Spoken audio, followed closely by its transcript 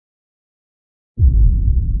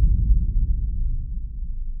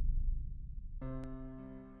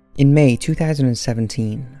In May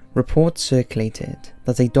 2017, reports circulated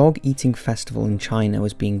that a dog-eating festival in China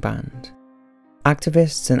was being banned.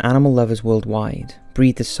 Activists and animal lovers worldwide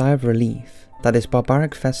breathed a sigh of relief that this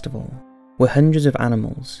barbaric festival, where hundreds of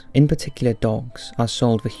animals, in particular dogs, are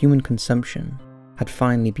sold for human consumption, had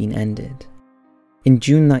finally been ended. In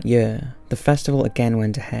June that year, the festival again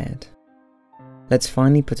went ahead. Let's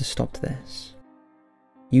finally put a stop to this.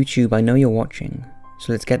 YouTube, I know you're watching,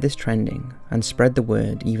 so let's get this trending and spread the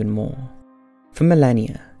word even more. For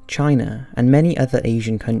millennia, China and many other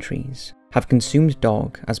Asian countries have consumed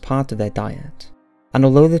dog as part of their diet. And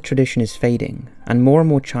although the tradition is fading and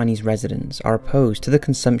more Chinese residents are opposed to the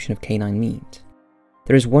consumption of canine meat,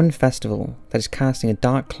 there is one festival that is casting a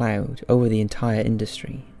dark cloud over the entire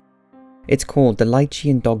industry. It's called the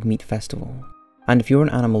Liaoqian Dog Meat Festival, and if you're an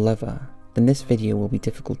animal lover, then this video will be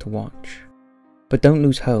difficult to watch. But don't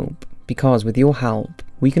lose hope, because with your help,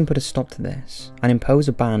 we can put a stop to this and impose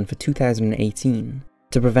a ban for 2018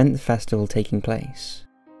 to prevent the festival taking place.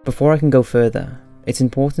 Before I can go further, it's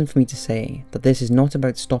important for me to say that this is not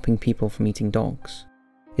about stopping people from eating dogs.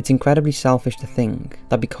 It's incredibly selfish to think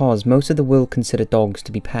that because most of the world consider dogs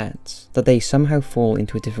to be pets, that they somehow fall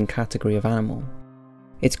into a different category of animal.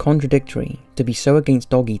 It's contradictory to be so against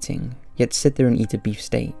dog eating, yet sit there and eat a beef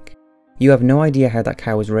steak. You have no idea how that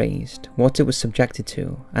cow was raised, what it was subjected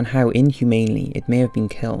to, and how inhumanely it may have been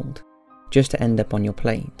killed, just to end up on your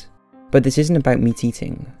plate. But this isn't about meat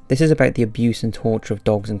eating, this is about the abuse and torture of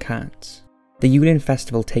dogs and cats. The Yulin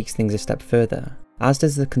Festival takes things a step further, as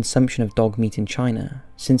does the consumption of dog meat in China,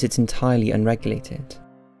 since it's entirely unregulated.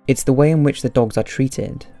 It's the way in which the dogs are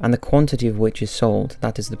treated, and the quantity of which is sold,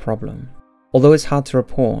 that is the problem. Although it's hard to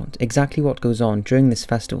report exactly what goes on during this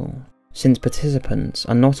festival, since participants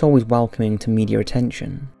are not always welcoming to media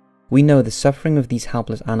attention, we know the suffering of these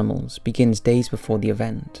helpless animals begins days before the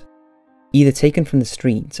event. Either taken from the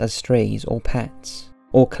streets as strays or pets,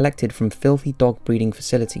 or collected from filthy dog breeding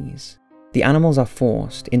facilities, the animals are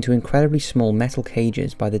forced into incredibly small metal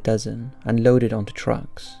cages by the dozen and loaded onto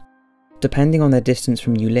trucks. Depending on their distance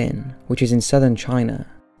from Yulin, which is in southern China,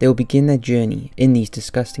 they will begin their journey in these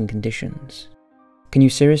disgusting conditions. Can you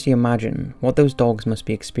seriously imagine what those dogs must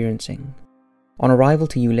be experiencing? On arrival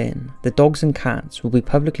to Yulin, the dogs and cats will be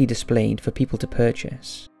publicly displayed for people to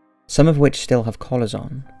purchase, some of which still have collars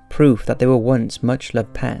on, proof that they were once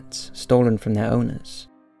much-loved pets stolen from their owners.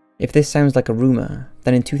 If this sounds like a rumour,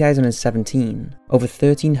 then in 2017, over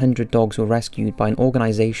 1,300 dogs were rescued by an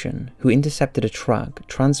organisation who intercepted a truck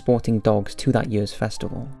transporting dogs to that year's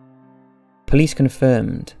festival. Police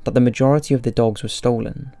confirmed that the majority of the dogs were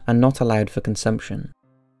stolen and not allowed for consumption,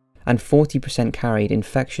 and 40% carried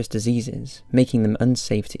infectious diseases, making them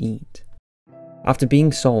unsafe to eat. After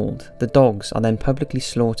being sold, the dogs are then publicly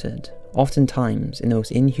slaughtered, oftentimes in the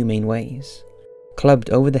most inhumane ways, clubbed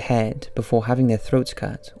over the head before having their throats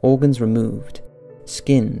cut, organs removed,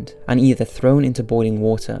 skinned, and either thrown into boiling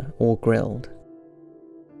water or grilled.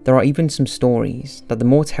 There are even some stories that the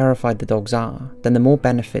more terrified the dogs are, then the more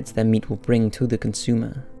benefits their meat will bring to the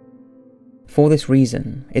consumer. For this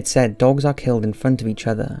reason, it's said dogs are killed in front of each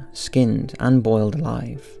other, skinned and boiled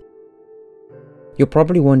alive. You're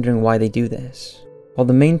probably wondering why they do this. Well,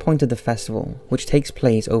 the main point of the festival, which takes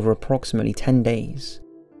place over approximately 10 days,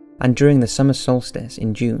 and during the summer solstice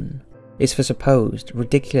in June, is for supposed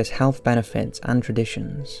ridiculous health benefits and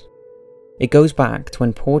traditions. It goes back to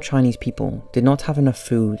when poor Chinese people did not have enough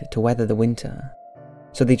food to weather the winter,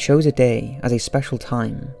 so they chose a day as a special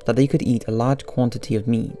time that they could eat a large quantity of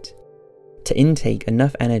meat, to intake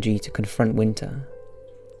enough energy to confront winter.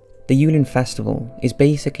 The Yulin Festival is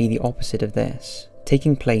basically the opposite of this,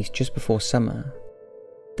 taking place just before summer.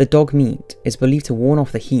 The dog meat is believed to warn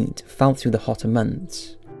off the heat felt through the hotter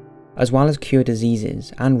months, as well as cure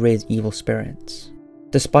diseases and rid evil spirits,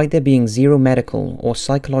 despite there being zero medical or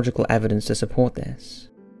psychological evidence to support this.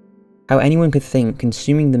 How anyone could think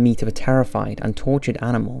consuming the meat of a terrified and tortured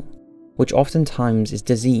animal, which oftentimes is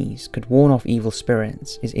disease, could warn off evil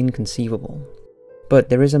spirits is inconceivable. But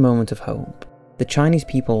there is a moment of hope. The Chinese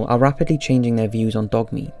people are rapidly changing their views on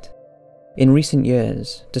dog meat. In recent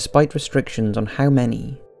years, despite restrictions on how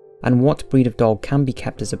many and what breed of dog can be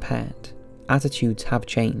kept as a pet, attitudes have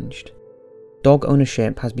changed. Dog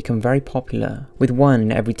ownership has become very popular, with 1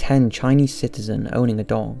 in every 10 Chinese citizen owning a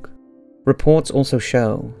dog. Reports also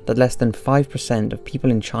show that less than 5% of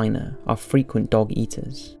people in China are frequent dog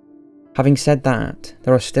eaters. Having said that,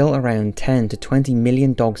 there are still around 10 to 20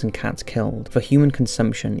 million dogs and cats killed for human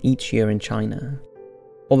consumption each year in China.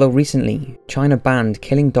 Although recently, China banned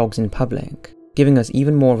killing dogs in public, giving us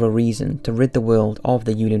even more of a reason to rid the world of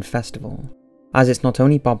the Yulin Festival, as it's not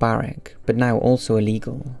only barbaric, but now also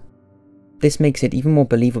illegal. This makes it even more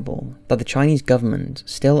believable that the Chinese government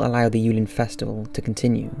still allow the Yulin festival to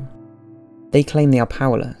continue. They claim they are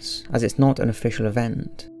powerless, as it's not an official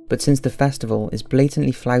event, but since the festival is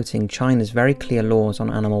blatantly flouting China's very clear laws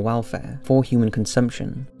on animal welfare for human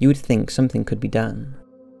consumption, you would think something could be done.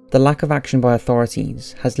 The lack of action by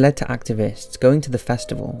authorities has led to activists going to the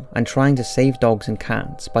festival and trying to save dogs and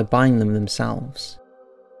cats by buying them themselves.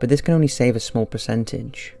 But this can only save a small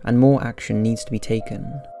percentage, and more action needs to be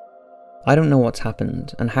taken. I don't know what's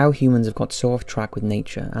happened and how humans have got so off track with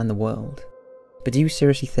nature and the world, but do you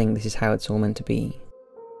seriously think this is how it's all meant to be?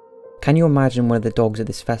 Can you imagine one of the dogs at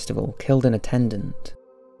this festival killed an attendant?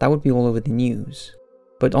 That would be all over the news.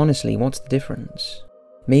 But honestly, what's the difference?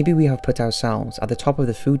 Maybe we have put ourselves at the top of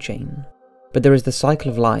the food chain, but there is the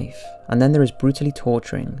cycle of life, and then there is brutally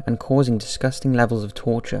torturing and causing disgusting levels of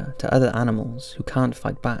torture to other animals who can't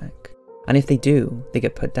fight back, and if they do, they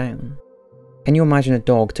get put down. Can you imagine a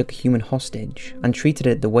dog took a human hostage and treated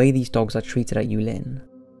it the way these dogs are treated at Yulin?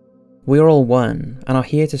 We are all one and are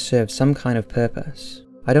here to serve some kind of purpose.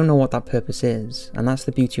 I don't know what that purpose is, and that's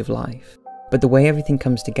the beauty of life, but the way everything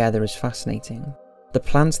comes together is fascinating. The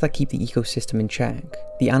plants that keep the ecosystem in check,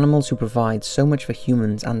 the animals who provide so much for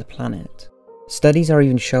humans and the planet. Studies are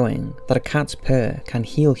even showing that a cat's purr can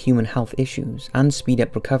heal human health issues and speed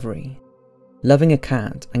up recovery. Loving a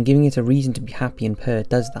cat and giving it a reason to be happy and purr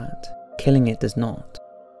does that. Killing it does not.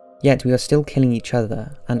 Yet we are still killing each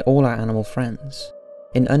other and all our animal friends,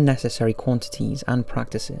 in unnecessary quantities and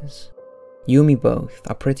practices. You and me both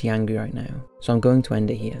are pretty angry right now, so I'm going to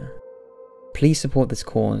end it here. Please support this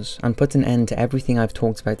cause and put an end to everything I've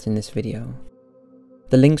talked about in this video.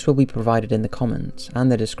 The links will be provided in the comments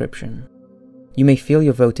and the description. You may feel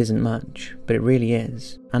your vote isn't much, but it really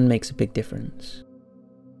is, and makes a big difference.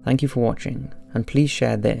 Thank you for watching, and please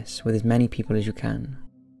share this with as many people as you can.